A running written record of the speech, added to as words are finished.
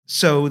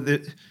So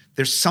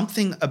there's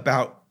something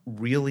about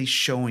really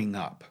showing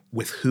up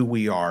with who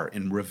we are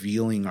and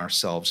revealing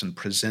ourselves and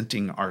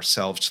presenting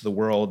ourselves to the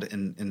world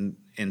and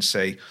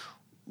say,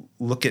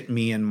 look at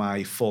me in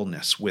my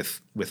fullness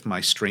with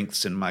my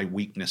strengths and my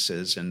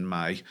weaknesses and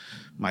my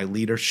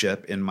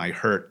leadership and my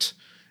hurt,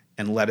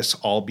 and let us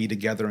all be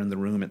together in the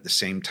room at the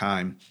same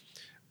time,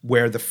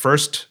 where the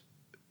first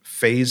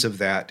phase of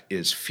that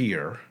is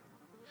fear.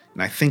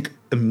 And I think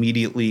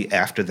immediately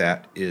after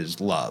that is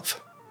love,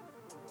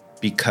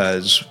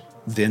 because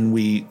then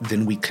we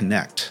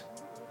connect.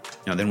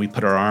 Then we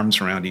put our arms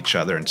around each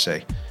other and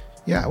say,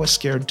 yeah, I was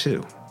scared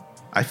too.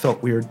 I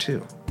felt weird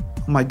too.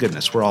 Oh my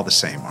goodness, we're all the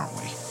same, aren't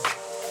we?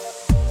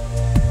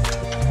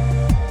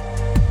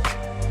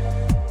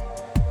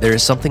 There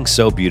is something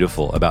so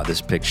beautiful about this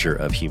picture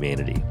of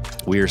humanity.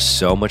 We are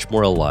so much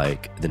more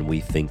alike than we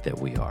think that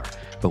we are.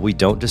 But we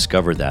don't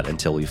discover that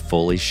until we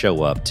fully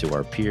show up to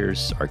our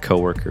peers, our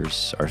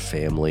coworkers, our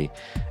family,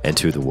 and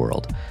to the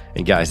world.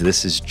 And guys,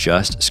 this is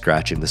just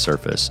scratching the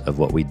surface of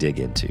what we dig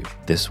into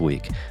this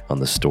week on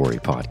the Story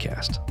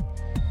Podcast.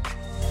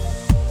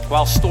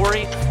 While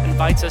Story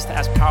invites us to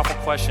ask powerful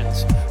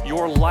questions,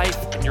 your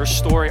life and your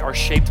story are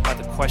shaped by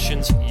the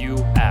questions you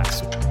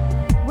ask.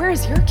 Where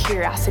is your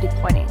curiosity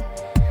pointing?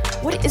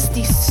 What is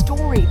the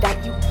story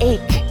that you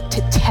ache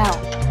to tell?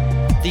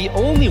 The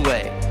only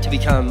way to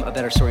become a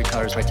better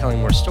storyteller is by telling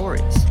more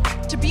stories.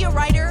 To be a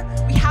writer,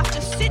 we have to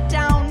sit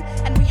down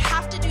and we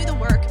have to do the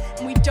work,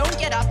 and we don't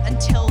get up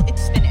until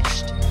it's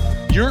finished.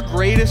 Your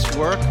greatest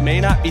work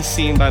may not be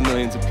seen by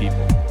millions of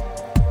people.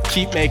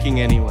 Keep making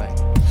anyway.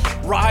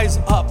 Rise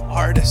up,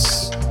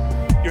 artists.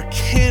 Your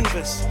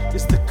canvas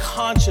is the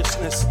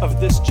consciousness of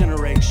this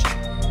generation.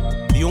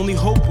 The only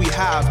hope we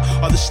have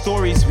are the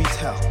stories we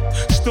tell.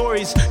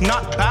 Stories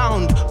not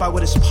bound by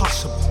what is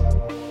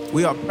possible.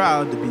 We are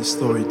proud to be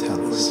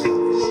storytellers.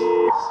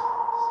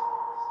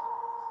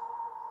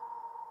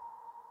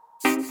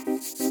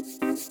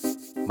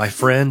 My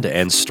friend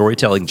and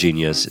storytelling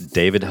genius,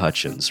 David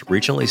Hutchens,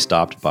 recently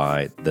stopped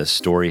by the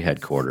Story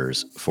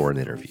headquarters for an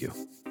interview.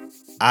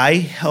 I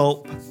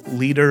help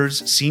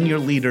leaders, senior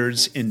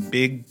leaders in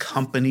big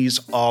companies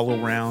all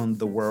around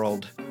the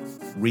world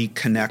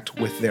reconnect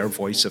with their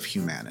voice of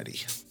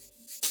humanity.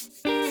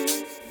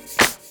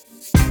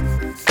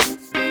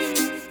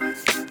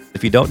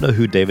 If you don't know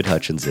who David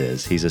Hutchens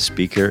is, he's a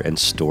speaker and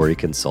story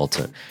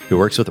consultant who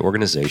works with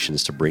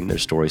organizations to bring their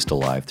stories to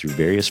life through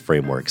various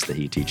frameworks that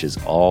he teaches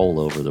all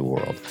over the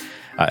world.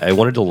 I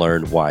wanted to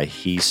learn why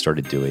he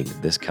started doing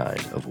this kind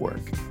of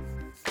work.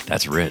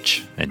 That's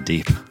rich and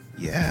deep.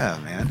 Yeah,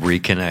 man.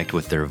 Reconnect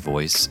with their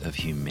voice of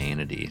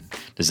humanity.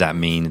 Does that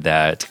mean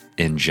that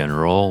in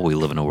general, we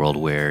live in a world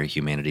where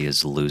humanity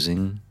is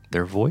losing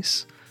their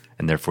voice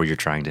and therefore you're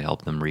trying to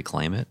help them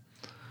reclaim it?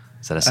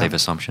 Is that a safe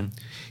assumption?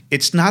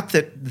 It's not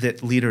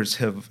that leaders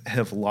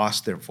have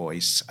lost their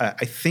voice.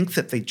 I think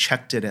that they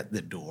checked it at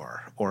the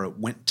door, or it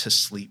went to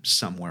sleep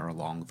somewhere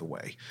along the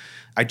way.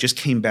 I just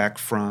came back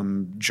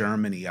from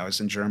Germany. I was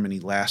in Germany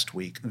last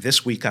week.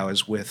 This week I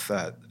was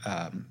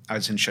I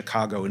was in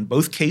Chicago. In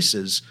both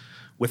cases,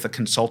 with a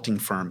consulting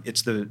firm.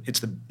 It's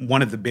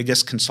one of the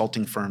biggest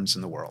consulting firms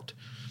in the world.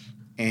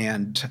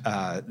 And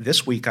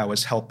this week I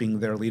was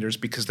helping their leaders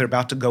because they're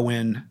about to go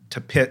in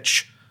to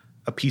pitch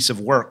a piece of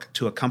work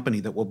to a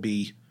company that will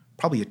be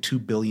probably a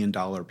 $2 billion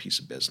piece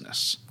of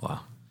business.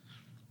 Wow.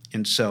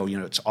 And so,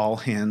 it's all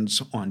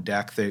hands on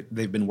deck.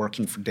 They've been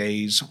working for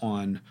days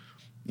on,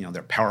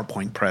 their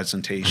PowerPoint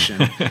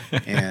presentation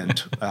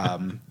and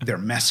their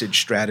message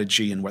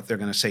strategy and what they're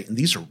going to say. And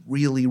these are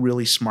really,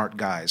 really smart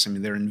guys. I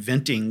mean, they're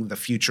inventing the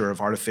future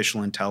of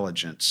artificial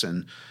intelligence.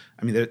 And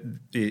I mean,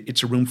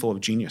 it's a room full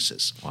of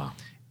geniuses. Wow.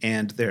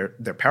 And their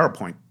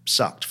PowerPoint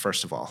sucked,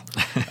 first of all.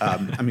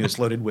 It was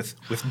loaded with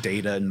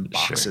data and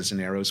boxes and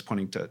arrows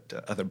pointing to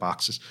other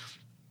boxes.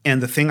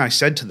 And the thing I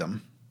said to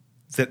them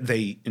that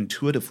they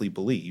intuitively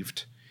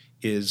believed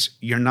is,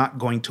 you're not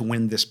going to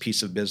win this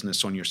piece of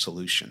business on your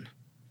solution.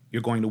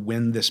 You're going to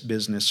win this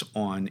business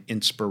on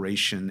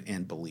inspiration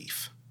and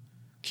belief.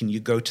 Can you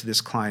go to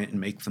this client and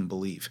make them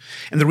believe?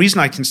 And the reason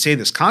I can say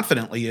this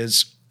confidently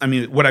is,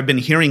 what I've been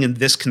hearing in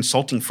this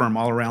consulting firm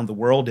all around the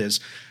world is,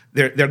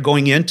 they're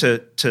going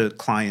into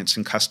clients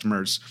and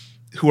customers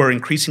who are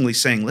increasingly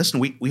saying, listen,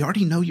 we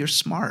already know you're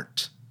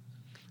smart,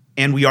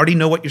 and we already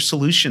know what your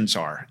solutions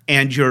are,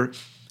 and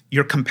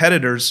your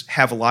competitors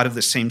have a lot of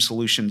the same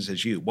solutions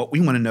as you. What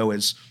we want to know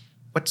is,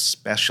 what's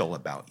special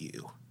about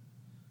you?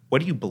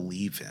 What do you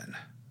believe in?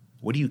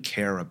 What do you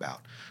care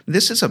about?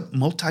 This is a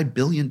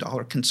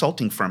multi-billion-dollar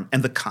consulting firm,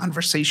 and the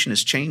conversation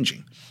is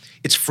changing.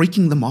 It's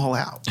freaking them all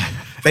out.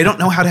 They don't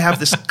know how to have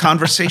this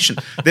conversation.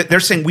 They're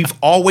saying, we've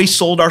always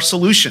sold our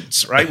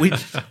solutions, right?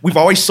 We've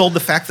always sold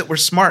the fact that we're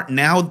smart.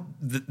 Now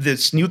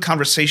this new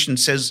conversation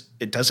says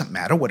it doesn't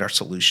matter what our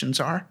solutions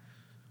are.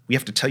 We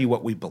have to tell you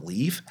what we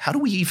believe. How do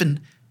we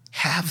even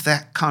have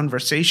that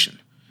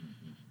conversation?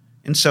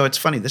 And so it's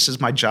funny. This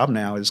is my job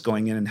now, is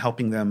going in and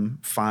helping them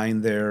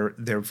find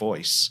their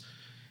voice.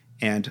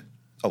 And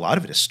a lot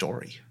of it is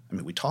story.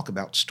 We talk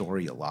about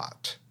story a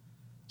lot.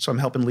 So I'm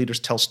helping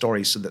leaders tell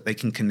stories so that they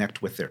can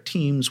connect with their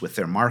teams, with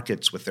their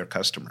markets, with their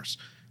customers.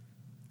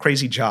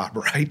 Crazy job,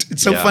 right?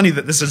 It's so funny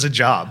that this is a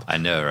job. I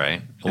know,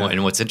 right? Yeah. Well,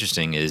 and what's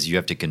interesting is you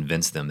have to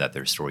convince them that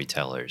they're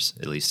storytellers,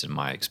 at least in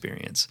my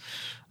experience.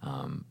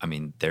 I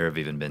mean, there have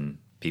even been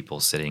people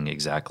sitting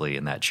exactly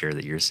in that chair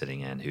that you're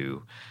sitting in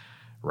who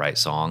write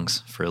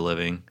songs for a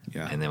living.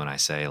 Yeah. And then when I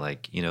say,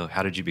 like, you know,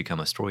 how did you become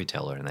a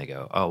storyteller? And they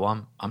go, oh,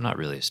 well, I'm not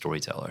really a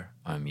storyteller.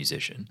 I'm a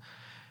musician.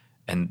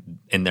 And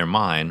in their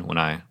mind,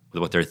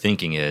 what they're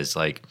thinking is,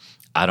 like,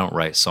 I don't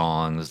write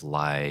songs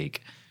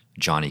like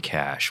Johnny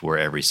Cash, where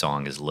every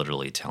song is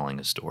literally telling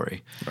a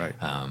story. Right.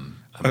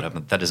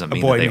 But that doesn't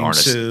mean that they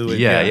aren't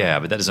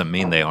but that doesn't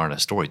mean they aren't a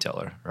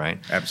storyteller, right?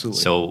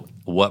 Absolutely. So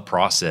what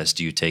process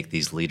do you take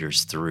these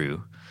leaders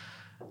through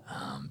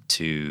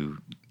to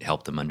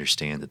help them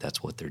understand that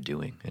that's what they're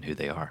doing and who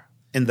they are?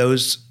 And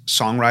those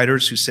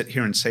songwriters who sit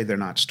here and say they're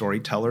not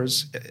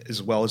storytellers,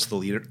 as well as the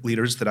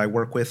leaders that I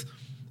work with,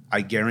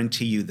 I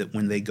guarantee you that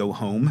when they go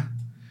home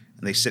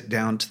and they sit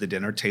down to the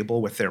dinner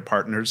table with their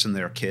partners and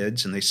their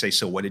kids and they say,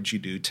 so what did you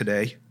do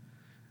today?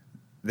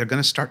 They're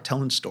going to start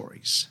telling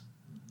stories.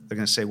 They're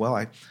going to say, well,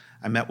 I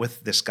met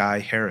with this guy,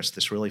 Harris,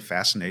 this really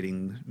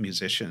fascinating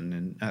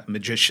musician and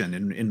magician,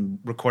 and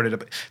recorded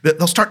it.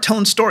 They'll start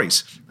telling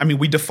stories. I mean,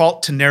 we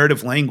default to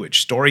narrative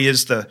language. Story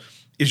is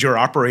your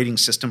operating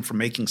system for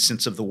making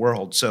sense of the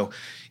world. So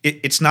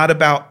it's not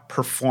about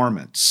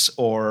performance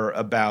or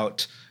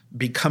about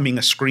becoming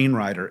a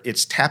screenwriter.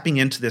 It's tapping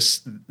into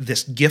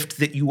this gift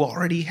that you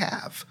already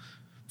have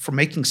for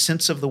making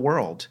sense of the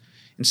world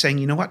and saying,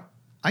 you know what?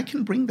 I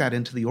can bring that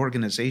into the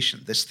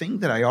organization. This thing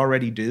that I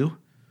already do,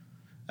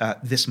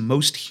 this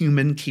most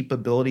human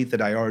capability that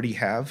I already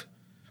have,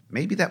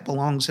 maybe that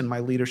belongs in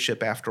my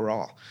leadership after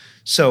all.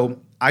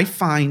 So I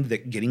find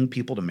that getting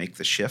people to make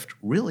the shift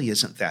really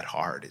isn't that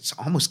hard. It's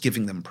almost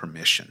giving them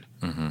permission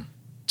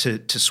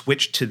to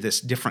switch to this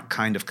different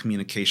kind of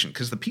communication,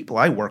 because the people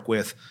I work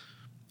with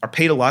are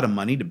paid a lot of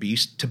money to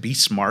be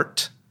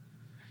smart,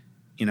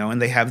 you know,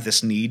 and they have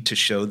this need to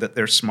show that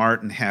they're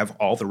smart and have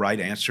all the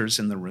right answers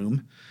in the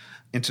room.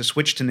 And to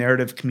switch to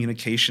narrative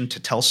communication, to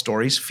tell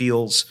stories,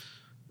 feels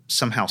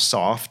somehow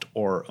soft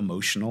or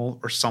emotional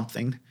or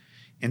something.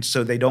 And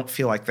so they don't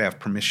feel like they have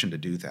permission to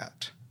do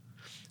that.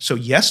 So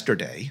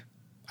yesterday,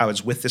 I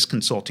was with this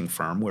consulting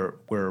firm.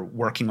 We're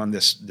working on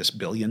this $1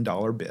 billion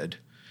bid.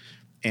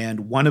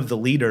 And one of the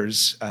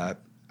leaders,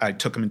 I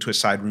took him into a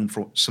side room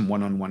for some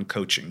one-on-one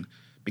coaching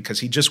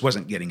because he just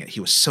wasn't getting it. He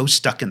was so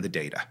stuck in the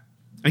data.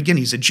 Again,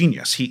 he's a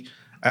genius.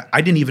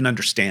 I didn't even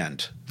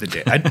understand the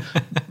data.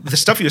 The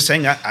stuff he was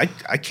saying,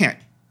 I can't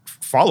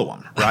follow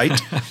him, right?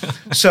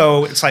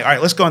 So it's like, all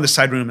right, let's go in the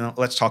side room and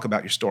let's talk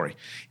about your story.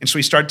 And so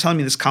he started telling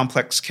me this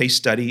complex case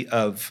study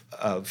of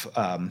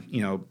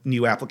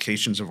new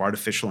applications of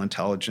artificial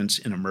intelligence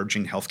in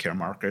emerging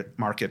healthcare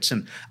markets.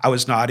 And I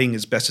was nodding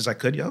as best as I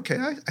could. Yeah, okay,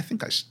 I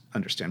think I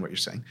understand what you're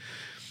saying.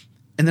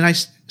 And then I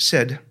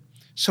said,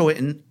 so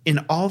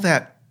in all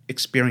that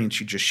experience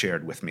you just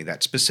shared with me,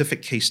 that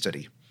specific case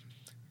study,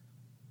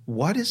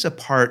 what is a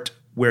part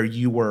where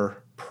you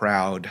were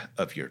proud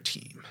of your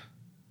team?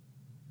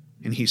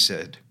 And he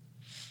said,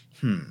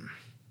 And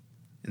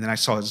then I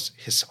saw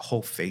his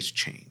whole face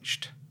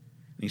changed.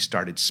 And he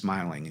started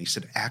smiling. And he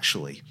said,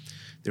 actually,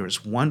 there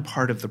was one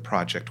part of the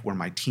project where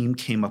my team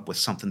came up with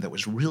something that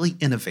was really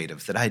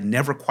innovative that I had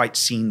never quite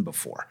seen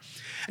before.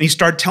 And he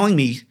started telling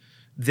me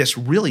this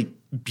really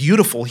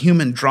beautiful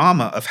human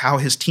drama of how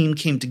his team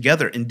came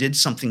together and did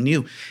something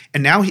new.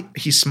 And now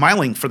he's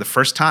smiling for the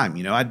first time.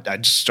 You know, I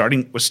was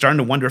starting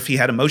to wonder if he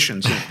had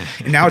emotions.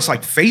 And now it's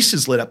like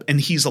faces lit up and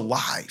he's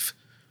alive,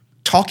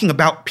 talking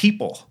about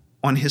people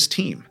on his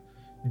team,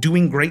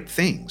 doing great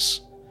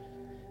things.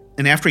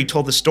 And after he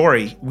told the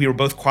story, we were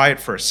both quiet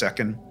for a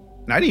second.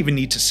 And I didn't even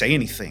need to say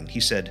anything. He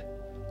said,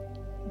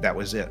 that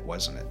was it,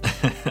 wasn't it?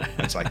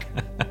 It's like,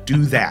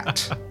 do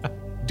that.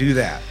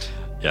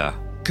 Yeah.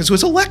 Because it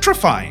was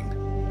electrifying.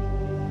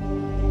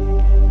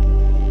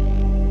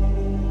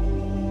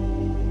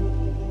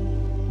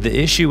 The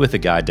issue with the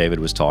guy David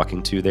was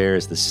talking to there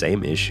is the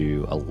same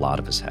issue a lot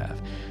of us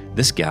have.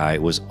 This guy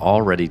was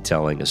already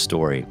telling a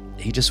story.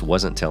 He just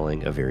wasn't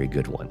telling a very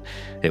good one.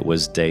 It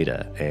was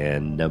data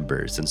and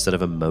numbers instead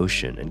of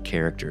emotion and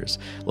characters,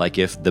 like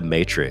if The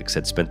Matrix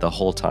had spent the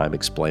whole time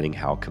explaining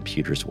how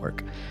computers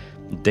work.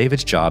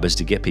 David's job is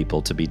to get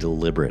people to be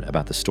deliberate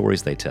about the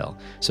stories they tell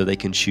so they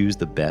can choose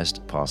the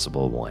best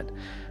possible one,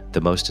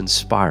 the most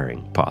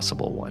inspiring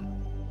possible one.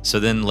 So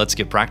then let's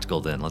get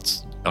practical then. I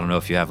don't know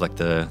if you have like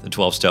the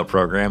 12-step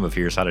program of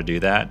here's how to do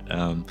that.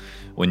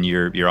 When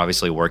you're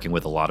obviously working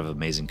with a lot of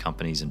amazing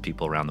companies and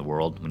people around the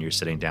world, when you're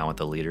sitting down with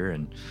a leader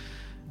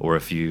or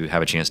if you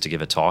have a chance to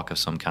give a talk of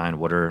some kind,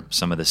 what are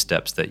some of the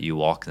steps that you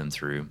walk them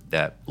through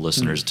that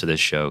listeners to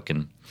this show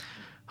can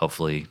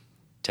hopefully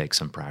take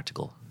some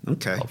practical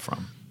help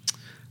from?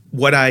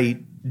 What I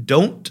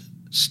don't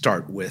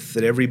start with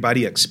that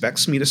everybody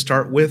expects me to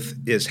start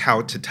with is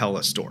how to tell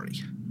a story.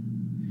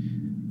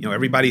 You know,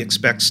 everybody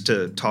expects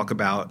to talk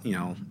about, you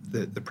know,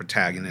 the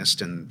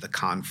protagonist and the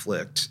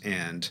conflict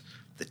and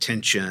the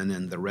tension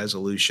and the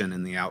resolution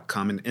and the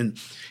outcome. And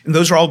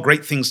those are all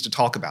great things to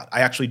talk about.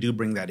 I actually do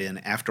bring that in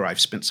after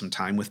I've spent some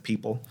time with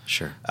people.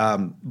 Sure.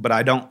 But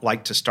I don't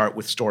like to start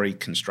with story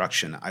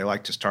construction. I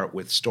like to start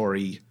with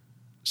story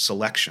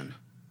selection.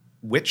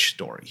 Which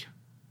story?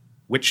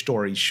 Which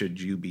story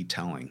should you be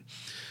telling?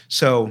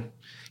 So,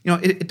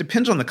 it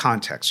depends on the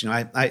context.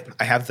 I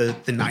have the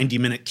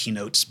 90-minute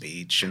keynote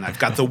speech, and I've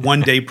got the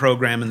 1-day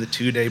program and the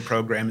 2-day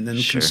program, and then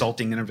the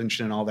consulting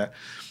intervention and all that.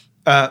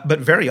 But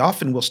very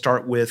often we'll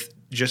start with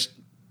just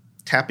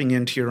tapping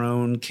into your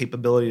own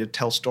capability to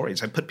tell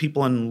stories. I put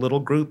people in little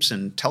groups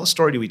and tell a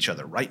story to each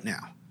other right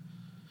now.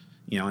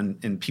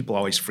 And people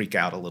always freak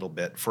out a little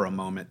bit for a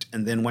moment.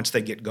 And then once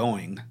they get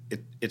going,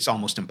 it's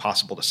almost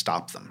impossible to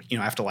stop them. I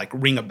have to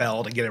ring a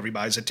bell to get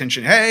everybody's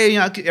attention. Hey,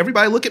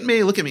 everybody look at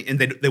me. And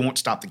they won't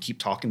stop to keep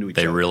talking to each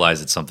other. They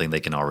realize it's something they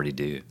can already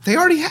do. They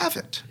already have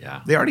it.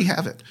 Yeah. They already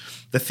have it.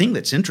 The thing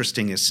that's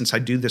interesting is, since I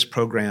do this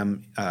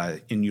program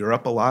in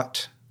Europe a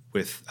lot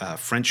with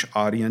French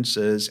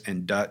audiences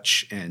and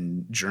Dutch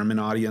and German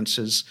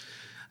audiences,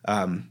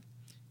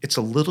 it's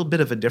a little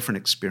bit of a different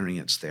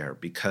experience there,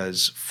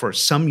 because for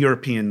some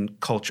European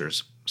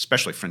cultures,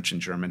 especially French and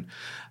German,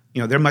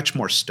 they're much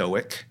more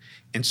stoic.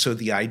 And so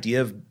the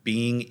idea of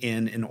being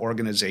in an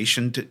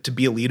organization, to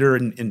be a leader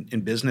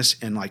in business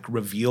and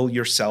reveal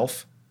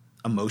yourself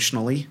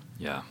emotionally,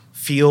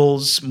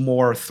 feels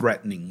more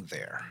threatening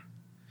there.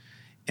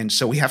 And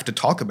so we have to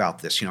talk about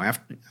this.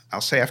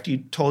 I'll say, after you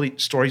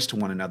told stories to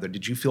one another,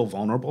 did you feel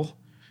vulnerable?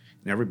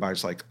 And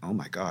everybody's like, oh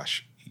my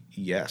gosh,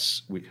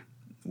 yes,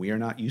 we are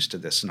not used to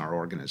this in our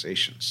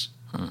organizations.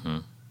 Mm-hmm.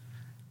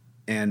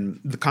 And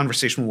the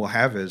conversation we'll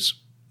have is,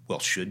 well,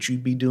 should you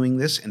be doing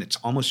this? And it's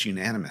almost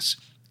unanimous.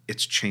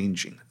 It's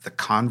changing. The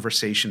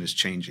conversation is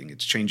changing.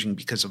 It's changing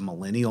because of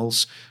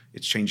millennials.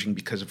 It's changing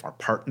because of our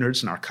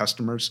partners and our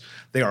customers.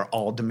 They are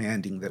all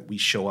demanding that we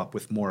show up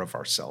with more of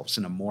ourselves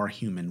in a more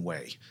human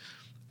way.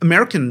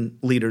 American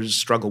leaders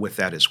struggle with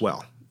that as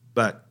well,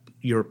 but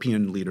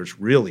European leaders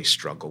really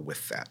struggle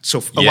with that.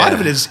 So a lot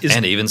of it is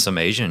and even some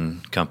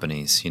Asian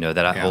companies,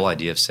 that whole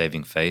idea of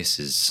saving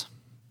face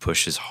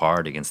pushes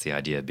hard against the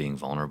idea of being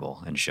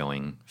vulnerable and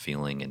showing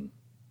feeling and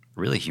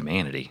really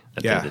humanity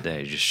at the end of the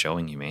day, just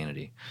showing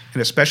humanity.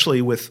 And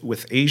especially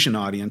with Asian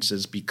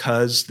audiences,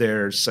 because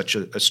there's such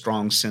a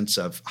strong sense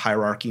of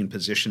hierarchy and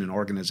position in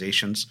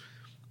organizations,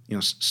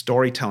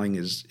 storytelling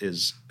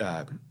is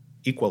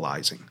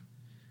equalizing.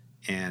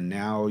 And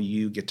now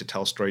you get to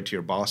tell a story to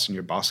your boss, and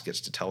your boss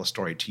gets to tell a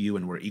story to you,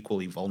 and we're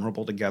equally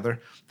vulnerable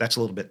together. That's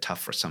a little bit tough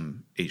for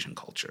some Asian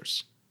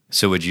cultures.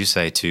 So would you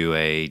say to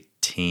a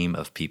team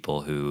of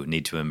people who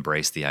need to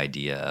embrace the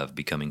idea of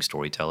becoming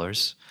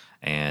storytellers,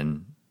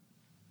 and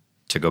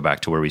to go back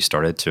to where we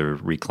started, to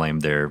reclaim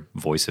their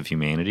voice of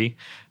humanity,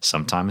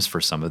 sometimes for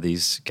some of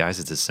these guys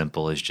it's as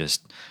simple as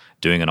just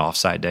doing an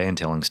offsite day and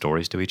telling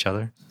stories to each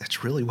other?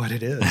 That's really what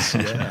it is,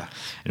 yeah.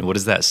 And what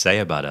does that say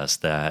about us,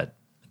 that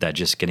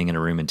just getting in a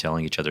room and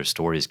telling each other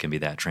stories can be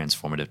that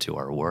transformative to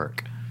our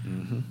work?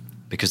 Mm-hmm.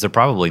 Because they're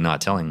probably not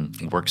telling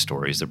work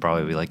stories. They're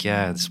probably like,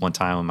 yeah, this one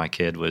time when my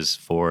kid was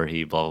 4,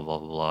 he blah, blah,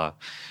 blah, blah,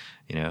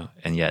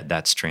 and yet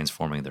that's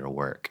transforming their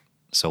work.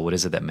 So what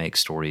is it that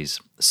makes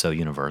stories so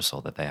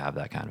universal that they have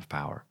that kind of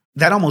power?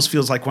 That almost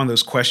feels like one of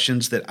those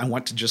questions that I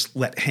want to just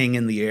let hang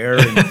in the air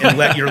and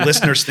let your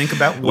listeners think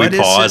about. We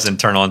pause and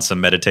turn on some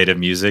meditative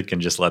music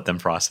and just let them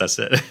process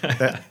it.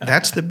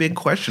 That's the big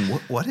question.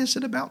 What is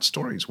it about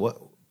stories?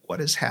 What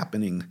is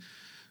happening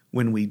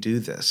when we do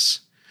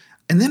this?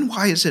 And then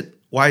why is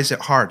it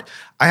hard?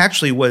 I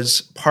actually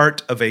was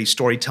part of a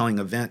storytelling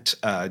event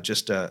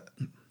just about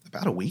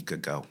a week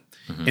ago.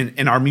 Mm-hmm.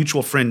 And our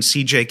mutual friend,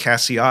 CJ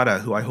Cassiata,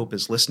 who I hope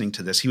is listening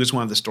to this, he was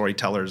one of the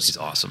storytellers. He's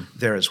awesome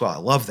there as well. I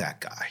love that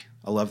guy.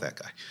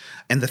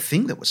 And the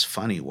thing that was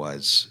funny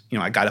was,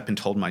 I got up and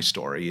told my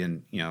story,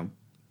 and,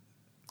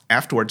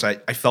 afterwards I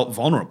felt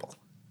vulnerable.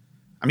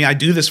 I mean, I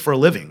do this for a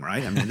living,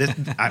 right? I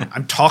mean,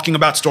 I'm talking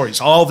about stories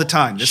all the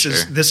time. This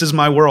is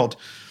my world.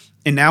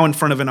 And now in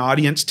front of an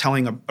audience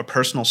telling a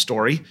personal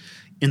story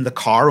in the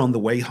car on the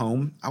way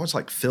home, I was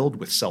filled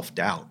with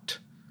self-doubt.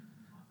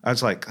 I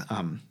was like,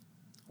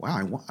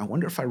 wow, I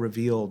wonder if I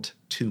revealed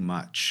too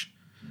much.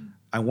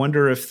 I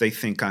wonder if they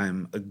think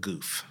I'm a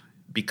goof,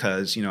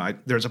 because,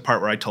 there's a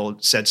part where I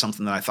said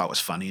something that I thought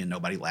was funny and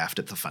nobody laughed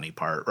at the funny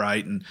part,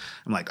 right? And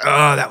I'm like,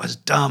 oh, that was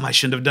dumb. I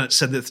shouldn't have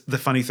said the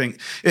funny thing.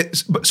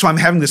 So I'm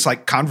having this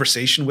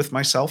conversation with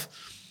myself.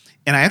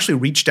 And I actually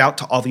reached out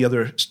to all the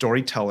other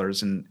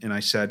storytellers and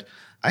I said,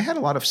 I had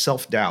a lot of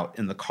self-doubt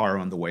in the car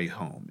on the way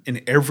home.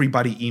 And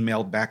everybody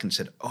emailed back and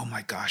said, oh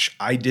my gosh,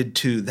 I did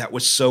too. That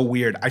was so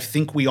weird. I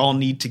think we all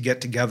need to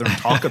get together and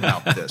talk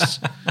about this.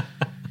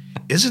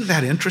 Isn't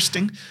that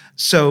interesting?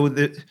 So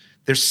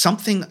there's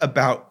something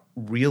about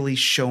really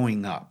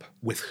showing up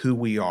with who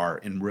we are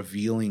and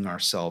revealing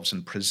ourselves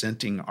and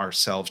presenting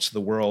ourselves to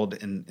the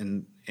world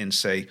and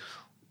say,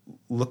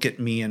 look at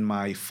me in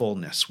my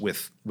fullness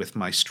with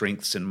my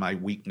strengths and my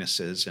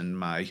weaknesses and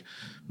my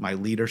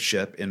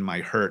leadership and my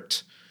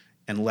hurt,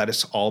 and let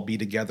us all be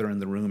together in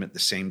the room at the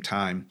same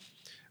time.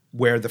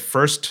 Where the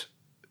first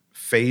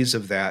phase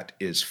of that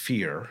is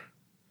fear.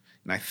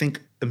 And I think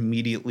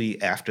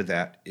immediately after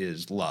that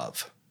is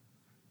love,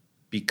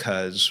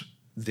 because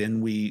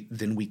then we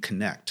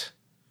connect.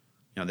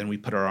 Then we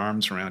put our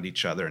arms around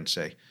each other and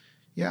say,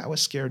 yeah, I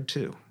was scared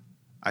too.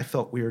 I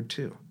felt weird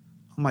too.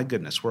 Oh my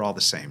goodness, we're all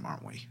the same,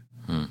 aren't we?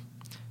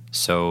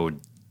 So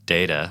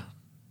data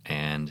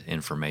and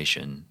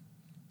information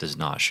does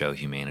not show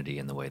humanity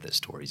in the way that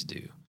stories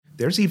do.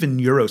 There's even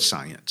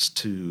neuroscience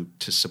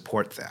to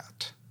support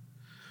that,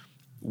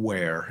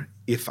 where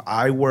if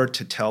I were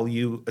to tell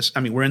you,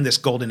 we're in this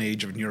golden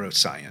age of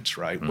neuroscience,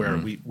 right?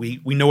 Mm-hmm. Where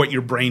we know what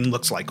your brain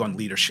looks like on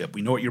leadership.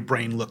 We know what your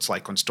brain looks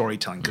like on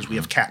storytelling because we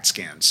have CAT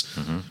scans.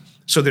 Mm-hmm.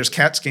 So there's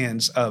CAT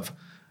scans of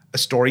a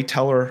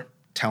storyteller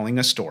telling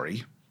a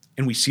story,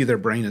 and we see their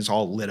brain is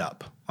all lit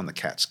up on the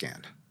CAT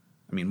scan.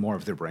 More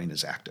of their brain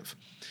is active.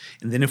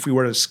 And then if we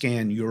were to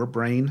scan your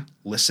brain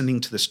listening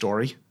to the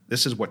story,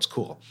 this is what's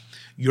cool.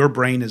 Your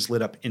brain is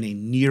lit up in a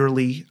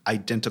nearly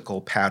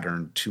identical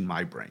pattern to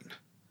my brain.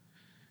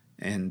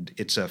 And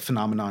it's a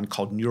phenomenon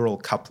called neural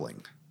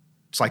coupling.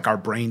 It's like our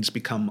brains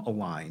become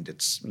aligned.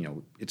 It's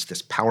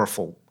this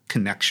powerful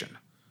connection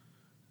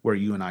where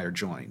you and I are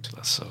joined.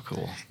 That's so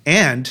cool.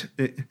 And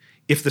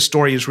if the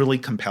story is really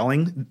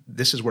compelling,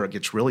 this is where it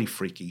gets really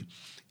freaky.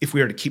 If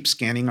we were to keep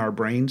scanning our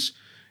brains,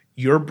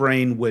 your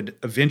brain would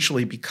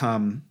eventually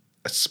become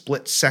a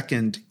split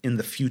second in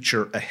the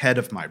future ahead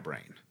of my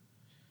brain.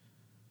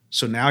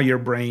 So now your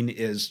brain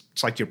it's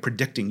like you're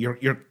predicting,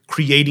 you're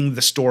creating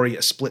the story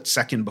a split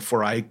second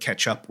before I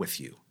catch up with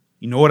you.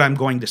 You know what I'm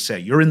going to say.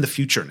 You're in the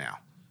future now,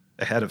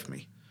 ahead of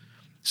me.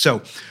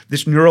 So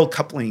this neural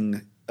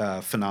coupling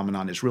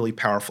phenomenon is really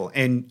powerful.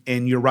 And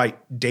you're right,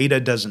 data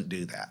doesn't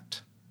do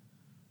that.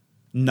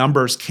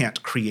 Numbers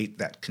can't create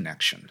that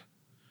connection.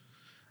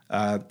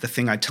 The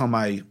thing I tell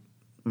my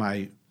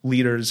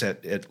leaders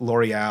at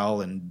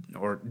L'Oreal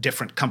or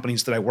different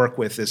companies that I work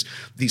with is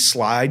these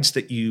slides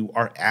that you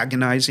are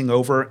agonizing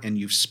over and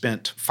you've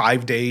spent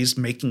 5 days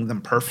making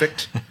them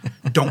perfect,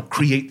 don't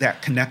create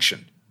that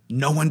connection.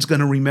 No one's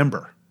going to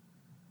remember.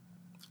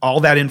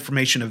 All that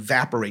information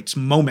evaporates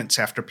moments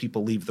after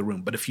people leave the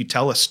room. But if you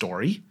tell a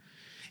story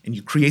and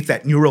you create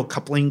that neural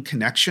coupling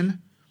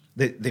connection,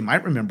 they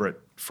might remember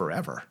it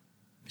forever.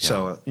 Yeah.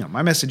 So,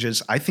 my message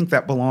is I think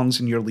that belongs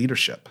in your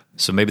leadership.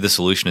 So maybe the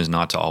solution is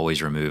not to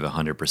always remove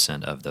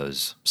 100% of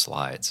those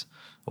slides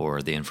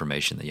or the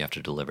information that you have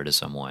to deliver to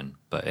someone,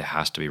 but it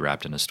has to be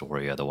wrapped in a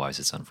story, otherwise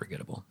it's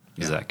unforgettable.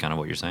 Is that kind of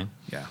what you're saying?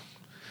 Yeah.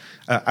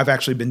 I've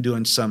actually been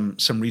doing some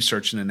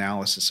research and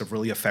analysis of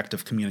really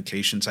effective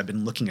communications. I've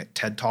been looking at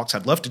TED Talks.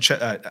 I'd love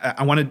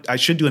to I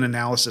should do an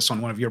analysis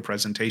on one of your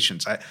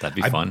presentations. That'd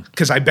be fun.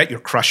 Because I bet you're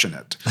crushing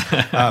it.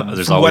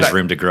 There's always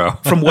room to grow.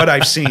 From what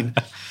I've seen.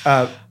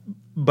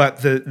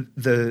 But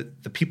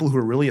the people who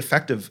are really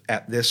effective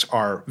at this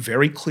are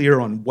very clear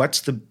on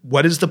what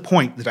is the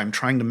point that I'm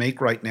trying to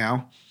make right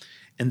now,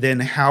 and then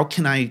how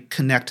can I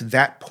connect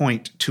that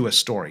point to a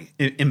story?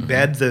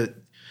 Embed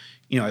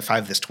if I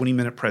have this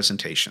 20-minute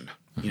presentation,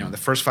 the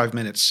first 5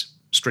 minutes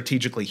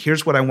strategically,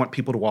 here's what I want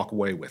people to walk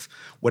away with.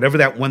 Whatever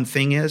that one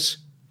thing is,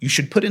 you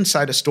should put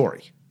inside a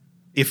story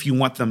if you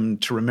want them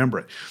to remember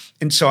it.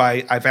 And so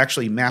I've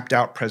actually mapped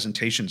out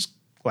presentations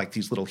like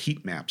these little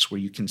heat maps where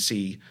you can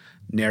see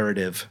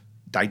narrative,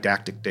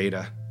 didactic,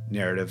 data,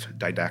 narrative,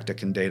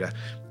 didactic, and data.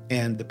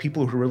 And the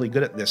people who are really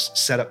good at this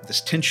set up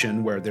this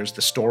tension where there's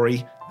the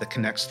story that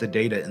connects the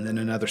data and then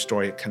another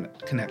story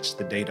that connects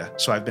the data.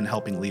 So I've been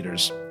helping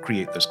leaders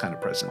create those kind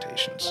of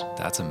presentations.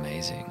 That's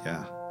amazing.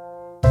 Yeah.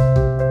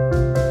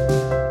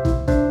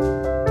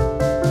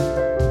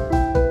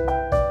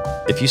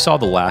 If you saw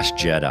The Last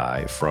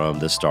Jedi from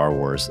the Star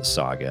Wars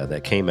saga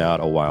that came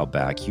out a while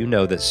back, you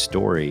know that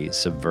story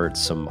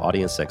subverts some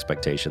audience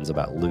expectations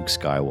about Luke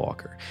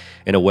Skywalker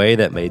in a way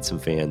that made some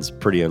fans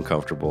pretty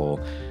uncomfortable,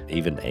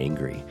 even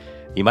angry.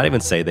 You might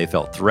even say they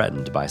felt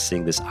threatened by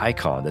seeing this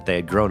icon that they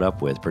had grown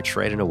up with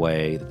portrayed in a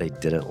way that they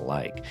didn't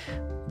like.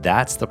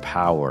 That's the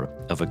power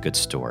of a good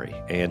story.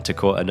 And to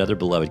quote another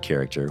beloved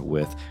character,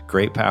 with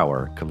great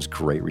power comes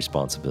great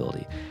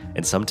responsibility.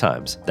 And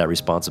sometimes that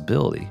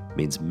responsibility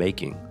means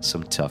making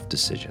some tough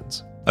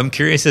decisions. I'm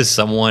curious, as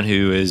someone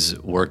who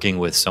is working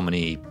with so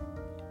many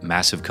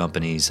massive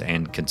companies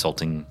and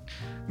consulting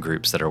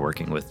groups that are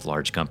working with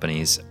large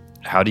companies,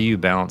 how do you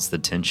balance the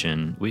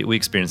tension? We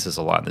experience this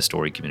a lot in the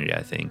story community,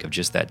 I think, of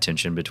just that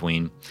tension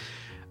between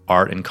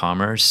art and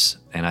commerce.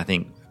 And I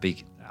think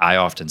I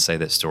often say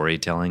that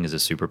storytelling is a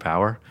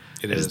superpower.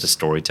 It is the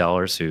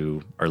storytellers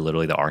who are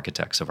literally the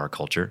architects of our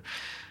culture,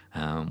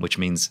 which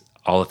means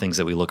all the things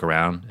that we look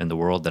around in the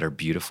world that are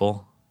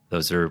beautiful,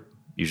 those are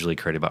usually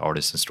created by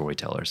artists and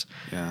storytellers.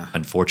 Yeah.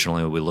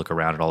 Unfortunately, when we look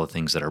around at all the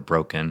things that are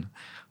broken,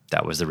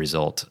 that was the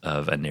result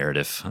of a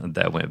narrative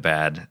that went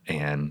bad,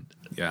 and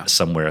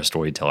somewhere a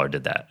storyteller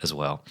did that as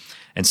well.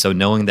 And so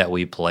knowing that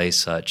we play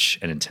such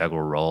an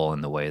integral role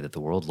in the way that the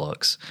world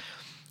looks,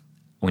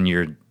 when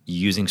you're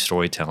using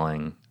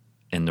storytelling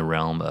in the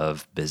realm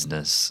of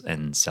business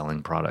and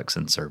selling products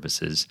and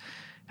services,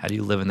 how do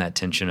you live in that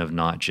tension of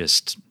not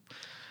just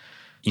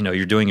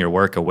you're doing your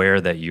work aware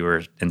that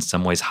you're in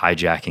some ways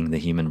hijacking the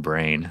human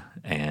brain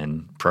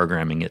and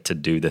programming it to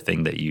do the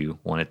thing that you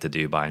want it to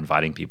do by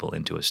inviting people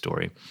into a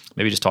story.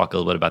 Maybe just talk a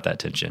little bit about that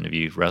tension. Have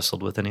you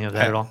wrestled with any of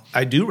that at all?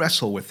 I do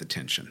wrestle with the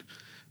tension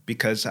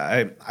because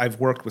I've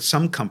worked with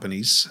some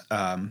companies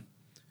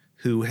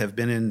who have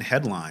been in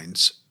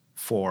headlines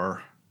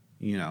for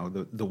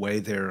the way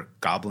they're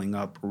gobbling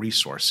up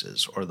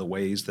resources, or the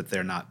ways that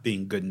they're not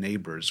being good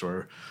neighbors,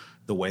 or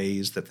the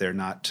ways that they're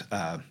not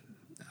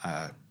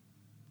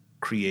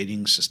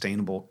creating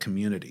sustainable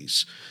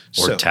communities.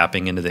 Or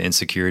tapping into the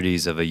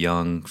insecurities of a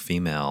young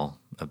female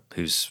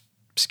who's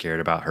scared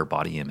about her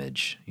body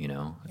image,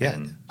 Yeah.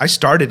 And I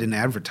started in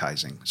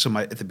advertising. So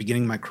at the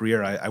beginning of my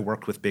career, I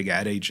worked with big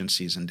ad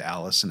agencies in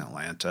Dallas and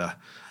Atlanta,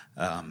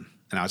 and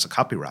I was a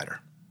copywriter.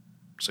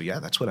 So yeah,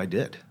 that's what I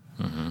did.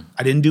 Mm-hmm.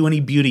 I didn't do any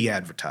beauty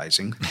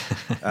advertising.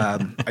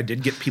 I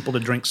did get people to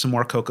drink some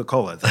more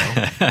Coca-Cola,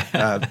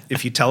 though.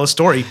 If you tell a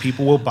story,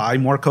 people will buy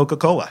more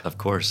Coca-Cola. Of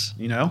course.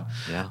 Yeah.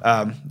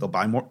 They'll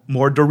buy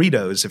more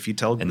Doritos if you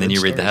tell. And then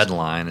you read the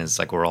headline, it's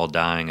like we're all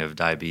dying of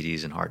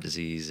diabetes and heart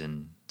disease,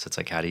 and so it's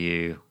like, how do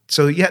you?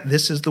 So yeah,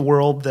 this is the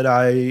world that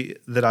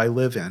I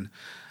live in.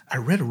 I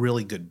read a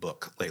really good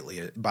book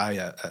lately by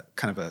a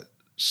kind of a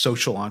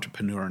social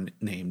entrepreneur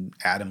named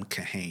Adam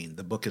Kahane.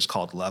 The book is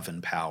called Love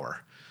and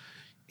Power.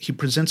 He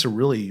presents a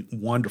really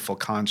wonderful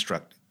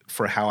construct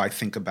for how I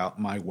think about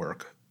my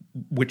work,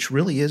 which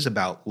really is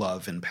about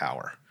love and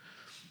power.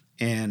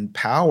 And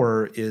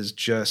power is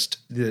just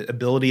the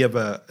ability of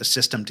a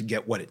system to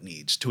get what it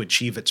needs, to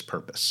achieve its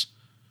purpose.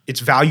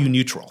 It's value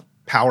neutral.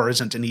 Power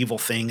isn't an evil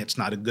thing. It's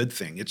not a good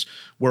thing.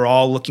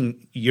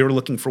 You're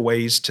looking for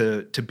ways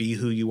to be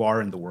who you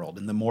are in the world.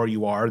 And the more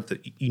you are,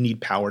 you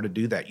need power to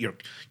do that.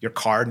 Your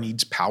car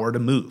needs power to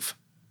move.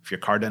 If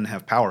your car doesn't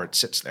have power, it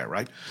sits there,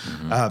 right?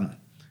 Mm-hmm.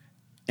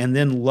 And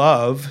then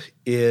love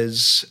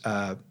is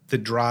the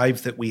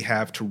drive that we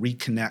have to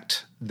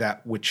reconnect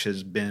that which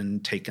has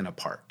been taken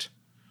apart.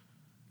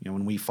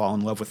 When we fall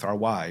in love with our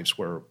wives,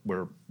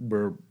 we're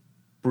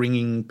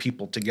bringing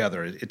people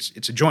together.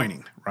 It's a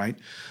joining, right?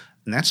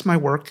 And that's my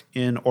work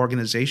in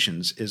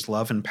organizations, is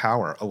love and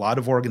power. A lot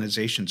of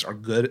organizations are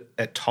good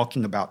at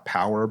talking about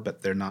power,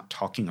 but they're not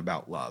talking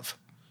about love.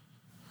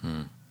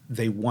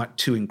 They want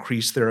to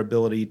increase their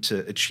ability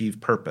to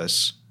achieve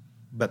purpose,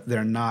 but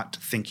they're not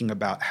thinking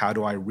about how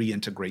do I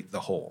reintegrate the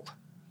whole.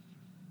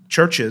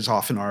 Churches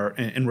often are,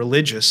 and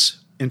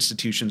religious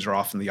institutions are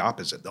often the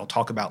opposite. They'll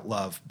talk about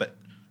love, but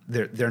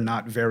they're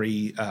not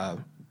very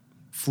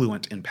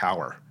fluent in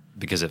power.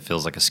 Because it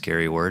feels like a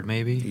scary word,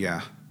 maybe?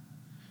 Yeah.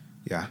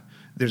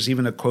 There's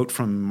even a quote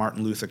from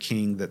Martin Luther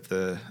King that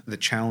the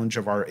challenge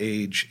of our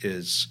age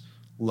is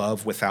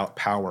love without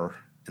power,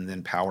 and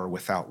then power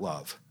without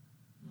love.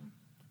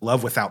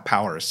 Love without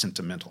power is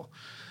sentimental.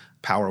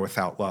 Power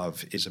without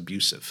love is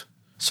abusive.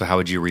 So how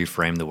would you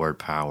reframe the word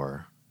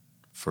power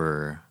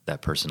for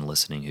that person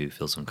listening who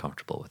feels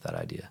uncomfortable with that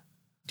idea?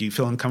 Do you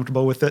feel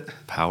uncomfortable with it?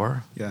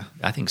 Power? Yeah.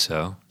 I think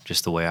so.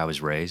 Just the way I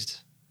was raised,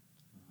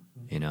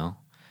 And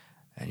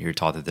you're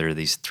taught that there are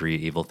these three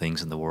evil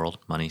things in the world: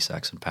 money,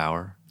 sex, and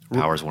power.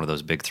 Power is one of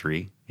those big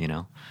three,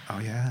 Oh,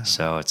 yeah.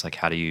 So it's like,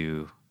 how do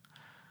you,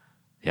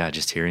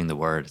 just hearing the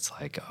word, it's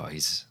like, oh,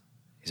 he's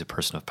a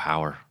person of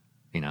power,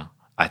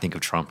 I think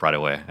of Trump right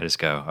away. I just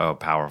go, oh,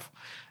 powerful,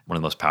 one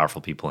of the most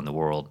powerful people in the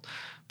world,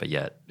 but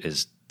yet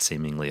is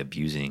seemingly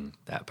abusing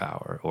that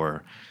power.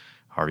 Or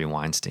Harvey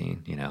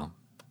Weinstein,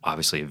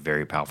 obviously a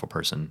very powerful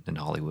person in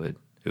Hollywood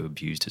who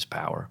abused his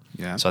power.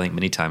 Yeah. So I think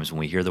many times when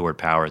we hear the word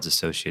power, it's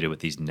associated with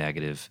these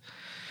negative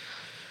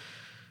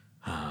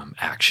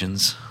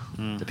actions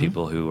that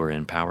people who were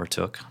in power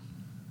took.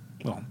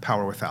 Well,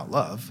 power without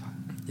love.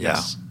 Yeah.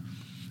 Yes.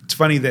 It's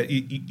funny that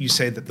you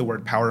say that the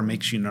word power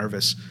makes you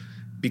nervous,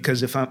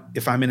 because if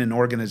I'm in an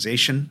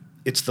organization,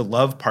 it's the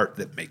love part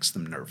that makes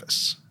them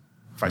nervous.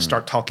 If I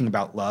start talking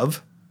about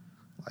love,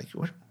 like,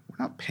 we're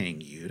not paying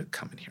you to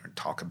come in here and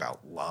talk about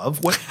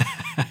love. What?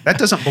 That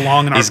doesn't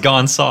belong in our... He's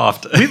gone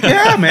soft.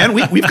 Man,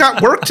 we've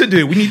got work to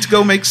do. We need to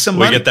go make some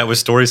money. We get that with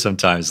stories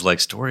sometimes. Like,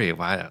 stories?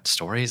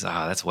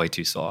 That's way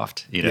too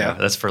soft. Yeah.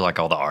 That's for like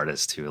all the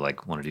artists who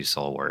like want to do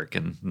soul work,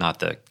 and not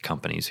the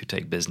companies who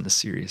take business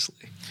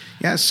seriously.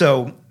 Yeah,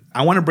 so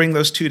I want to bring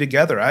those two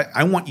together.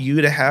 I want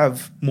you to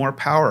have more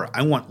power.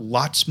 I want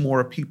lots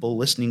more people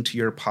listening to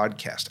your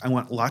podcast. I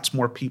want lots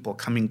more people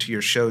coming to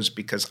your shows,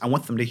 because I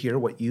want them to hear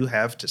what you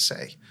have to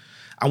say.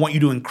 I want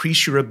you to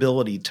increase your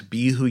ability to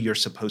be who you're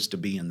supposed to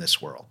be in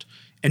this world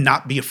and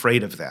not be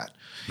afraid of that.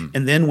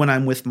 And then when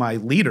I'm with my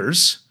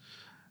leaders,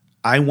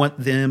 I want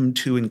them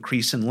to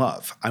increase in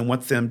love. I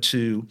want them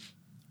to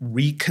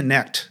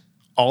reconnect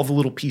all the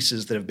little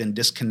pieces that have been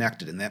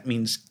disconnected. And that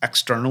means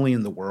externally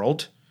in the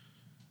world,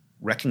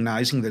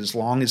 recognizing that as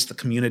long as the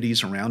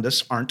communities around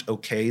us aren't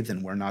okay,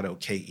 then we're not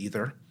okay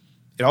either.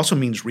 It also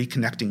means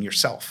reconnecting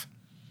yourself,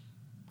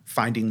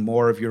 finding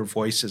more of your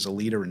voice as a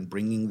leader and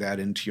bringing that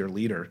into your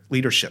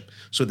leadership.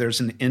 So there's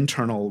an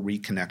internal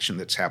reconnection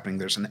that's happening.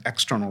 There's an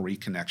external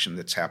reconnection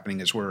that's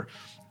happening as we're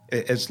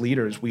As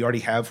leaders, we already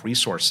have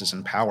resources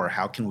and power.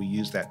 How can we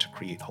use that to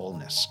create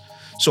wholeness?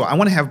 So I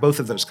want to have both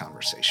of those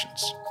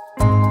conversations.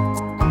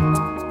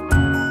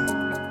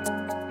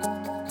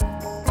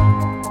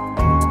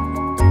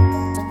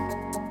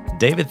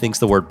 David thinks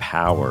the word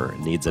power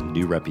needs a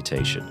new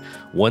reputation,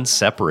 one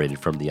separated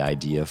from the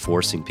idea of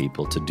forcing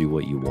people to do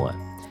what you want.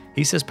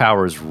 He says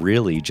power is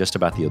really just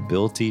about the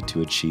ability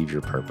to achieve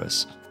your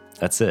purpose.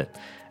 That's it.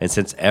 And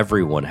since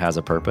everyone has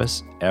a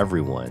purpose,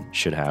 everyone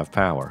should have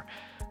power.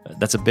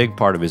 That's a big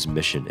part of his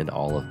mission in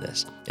all of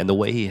this. And the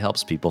way he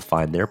helps people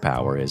find their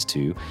power is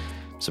to,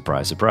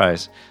 surprise,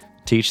 surprise,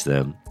 teach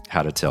them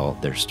how to tell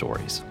their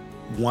stories.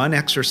 One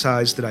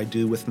exercise that I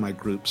do with my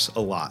groups a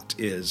lot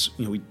is,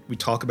 we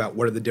talk about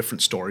what are the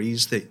different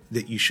stories that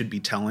you should be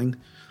telling.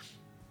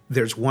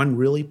 There's one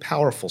really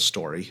powerful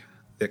story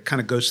that kind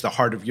of goes to the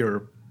heart of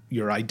your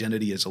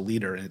identity as a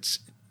leader, and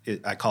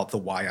I call it the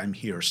why I'm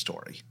here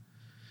story.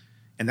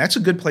 And that's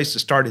a good place to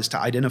start, is to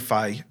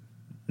identify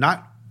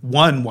not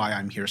one why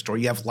I'm here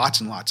story. You have lots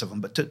and lots of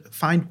them, but to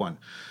find one.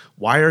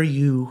 Why are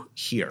you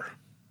here?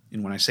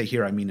 And when I say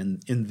here, I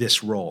mean in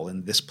this role,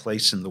 in this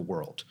place in the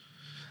world.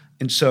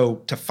 And so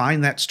to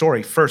find that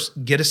story,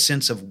 first, get a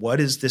sense of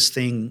what is this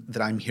thing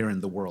that I'm here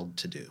in the world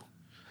to do.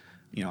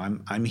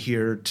 I'm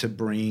here to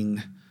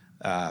bring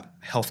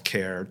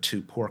healthcare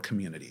to poor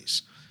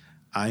communities.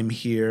 I'm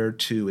here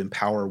to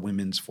empower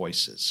women's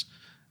voices.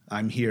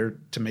 I'm here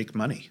to make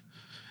money.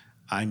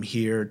 I'm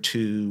here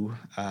to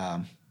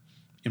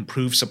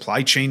improve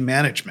supply chain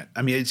management.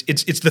 I mean,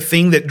 it's the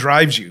thing that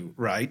drives you,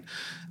 right?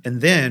 And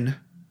then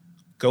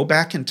go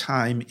back in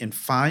time and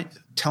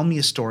tell me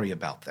a story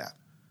about that.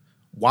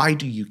 Why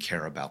do you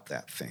care about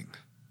that thing?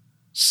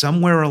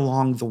 Somewhere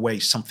along the way,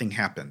 something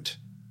happened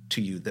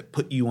to you that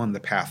put you on the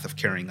path of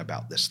caring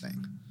about this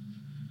thing.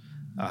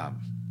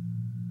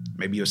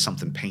 Maybe it was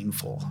something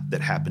painful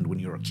that happened when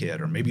you were a kid,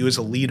 or maybe it was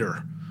a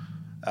leader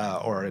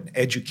or an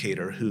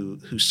educator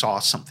who saw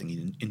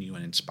something in you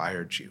and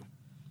inspired you.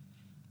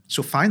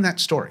 So find that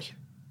story,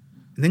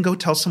 and then go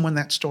tell someone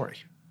that story.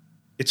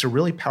 It's a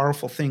really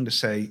powerful thing to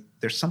say,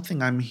 there's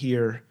something I'm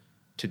here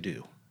to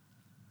do,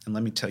 and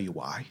let me tell you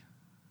why.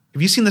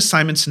 Have you seen the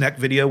Simon Sinek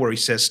video where he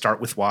says, start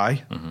with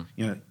why?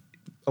 Mm-hmm.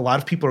 A lot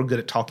of people are good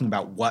at talking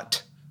about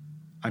what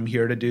I'm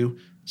here to do.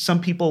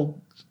 Some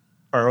people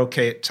are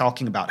okay at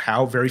talking about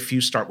how. Very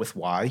few start with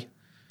why.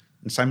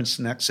 And Simon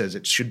Sinek says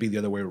it should be the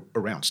other way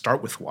around.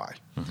 Start with why.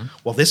 Mm-hmm.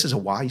 Well, this is a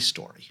why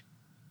story.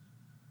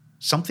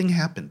 Something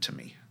happened to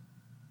me,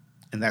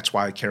 and that's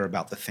why I care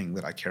about the thing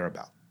that I care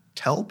about.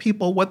 Tell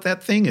people what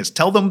that thing is.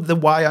 Tell them the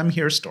why I'm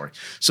here story.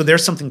 So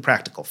there's something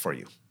practical for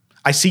you.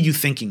 I see you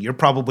thinking. You're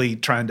probably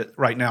trying to,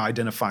 right now,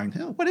 identifying,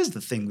 what is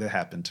the thing that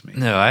happened to me?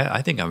 No,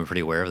 I think I'm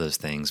pretty aware of those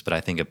things, but I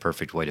think a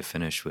perfect way to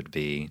finish would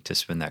be to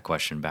spin that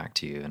question back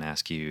to you and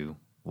ask you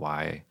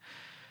why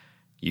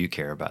you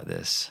care about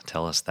this.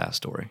 Tell us that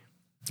story.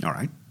 All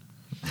right.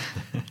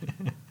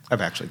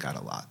 I've actually got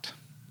a lot.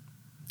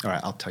 All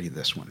right, I'll tell you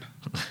this one.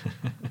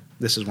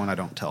 This is one I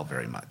don't tell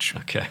very much.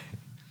 Okay.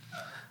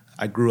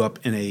 I grew up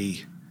in a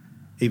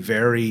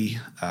very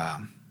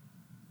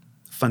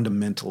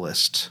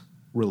fundamentalist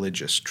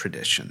religious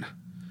tradition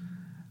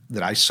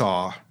that I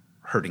saw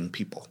hurting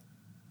people.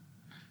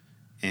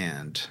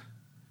 And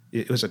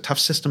it was a tough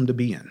system to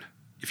be in.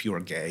 If you were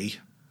gay,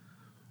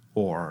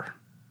 or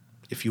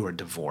if you were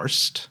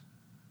divorced,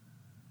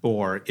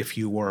 or if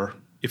you were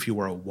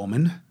a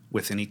woman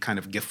with any kind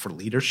of gift for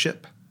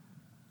leadership,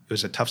 it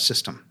was a tough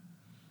system.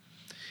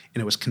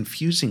 And it was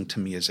confusing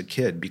to me as a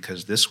kid,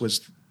 because this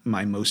was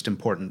my most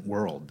important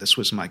world. This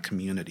was my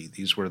community.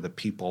 These were the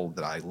people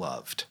that I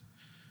loved.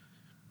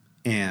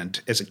 And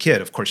as a kid,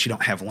 of course, you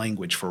don't have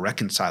language for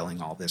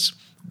reconciling all this.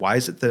 Why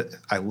is it that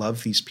I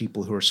love these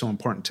people who are so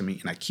important to me,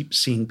 and I keep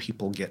seeing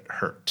people get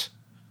hurt?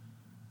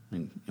 I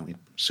mean,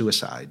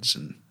 suicides,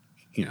 and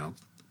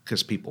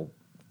because people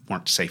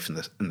weren't safe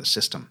in the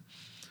system.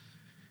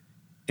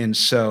 And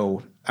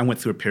so I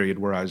went through a period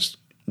when I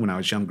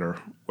was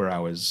younger, where I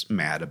was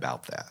mad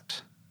about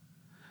that.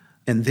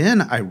 And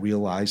then I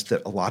realized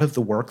that a lot of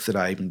the work that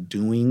I'm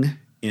doing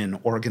in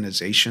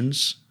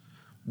organizations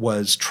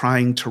was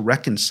trying to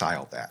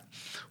reconcile that.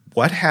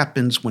 What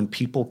happens when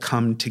people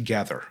come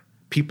together,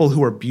 people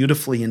who are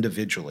beautifully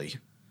individually,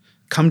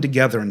 come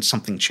together and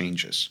something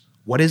changes?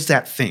 What is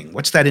that thing?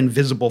 What's that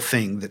invisible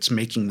thing that's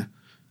making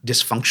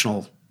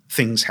dysfunctional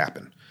things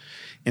happen?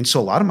 And so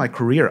a lot of my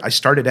career, I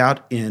started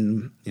out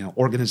in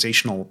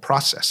organizational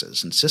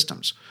processes and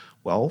systems.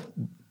 Well,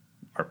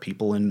 are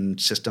people in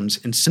systems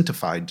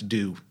incentivized to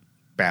do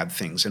bad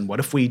things? And what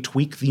if we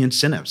tweak the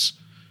incentives?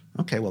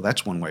 Okay, well,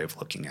 that's one way of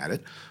looking at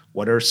it.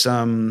 What are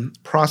some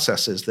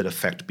processes that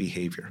affect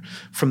behavior?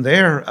 From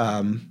there,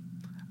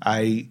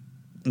 I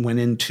went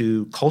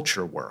into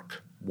culture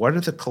work. What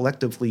are the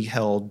collectively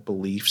held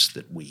beliefs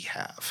that we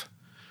have?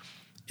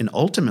 And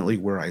ultimately,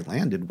 where I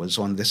landed was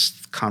on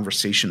this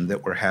conversation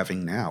that we're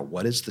having now.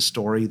 What is the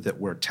story that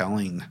we're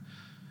telling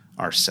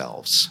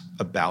ourselves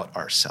about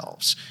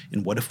ourselves?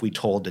 And what if we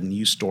told a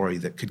new story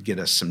that could get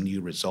us some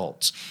new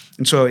results?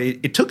 And so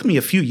it took me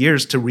a few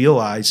years to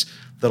realize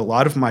that a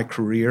lot of my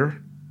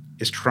career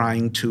is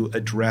trying to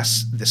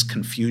address this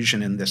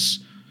confusion and this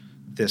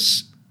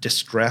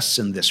distress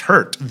and this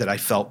hurt that I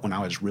felt when I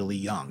was really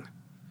young.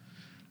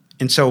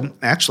 And so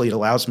actually it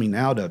allows me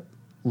now to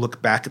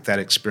look back at that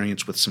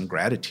experience with some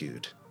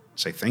gratitude,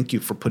 say thank you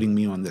for putting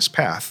me on this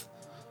path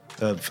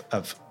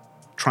of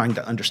trying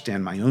to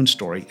understand my own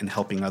story and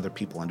helping other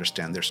people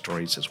understand their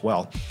stories as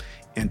well,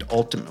 and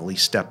ultimately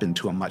step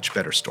into a much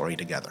better story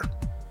together.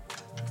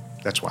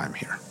 That's why I'm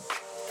here.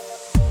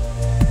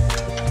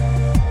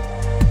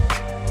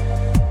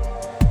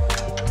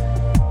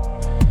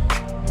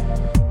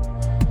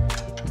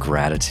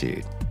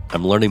 Gratitude.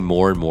 I'm learning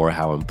more and more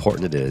how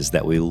important it is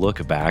that we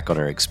look back on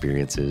our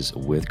experiences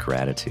with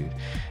gratitude.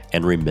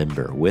 And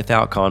remember,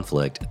 without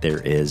conflict,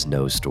 there is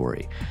no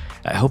story.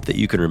 I hope that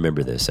you can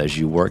remember this as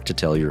you work to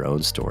tell your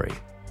own story,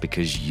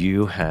 because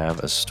you have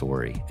a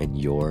story and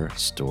your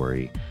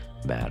story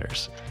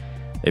matters.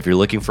 If you're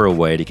looking for a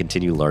way to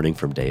continue learning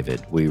from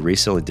David, we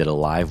recently did a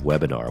live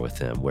webinar with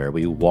him where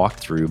we walked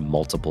through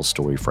multiple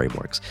story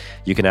frameworks.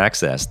 You can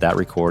access that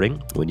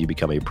recording when you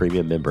become a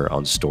premium member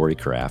on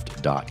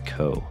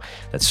storycraft.co.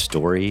 That's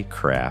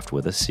storycraft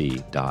with a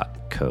C.co.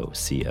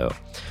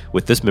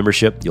 With this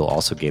membership, you'll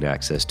also gain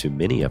access to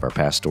many of our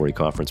past Story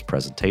Conference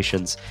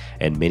presentations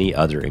and many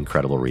other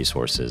incredible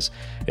resources.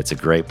 It's a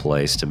great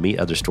place to meet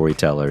other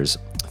storytellers,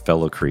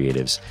 fellow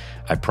creatives.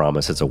 I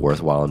promise it's a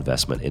worthwhile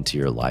investment into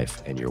your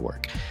life and your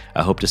work.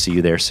 I hope to see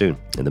you there soon.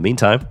 In the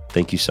meantime,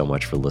 thank you so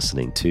much for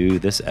listening to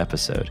this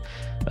episode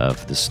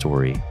of the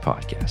Story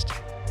Podcast.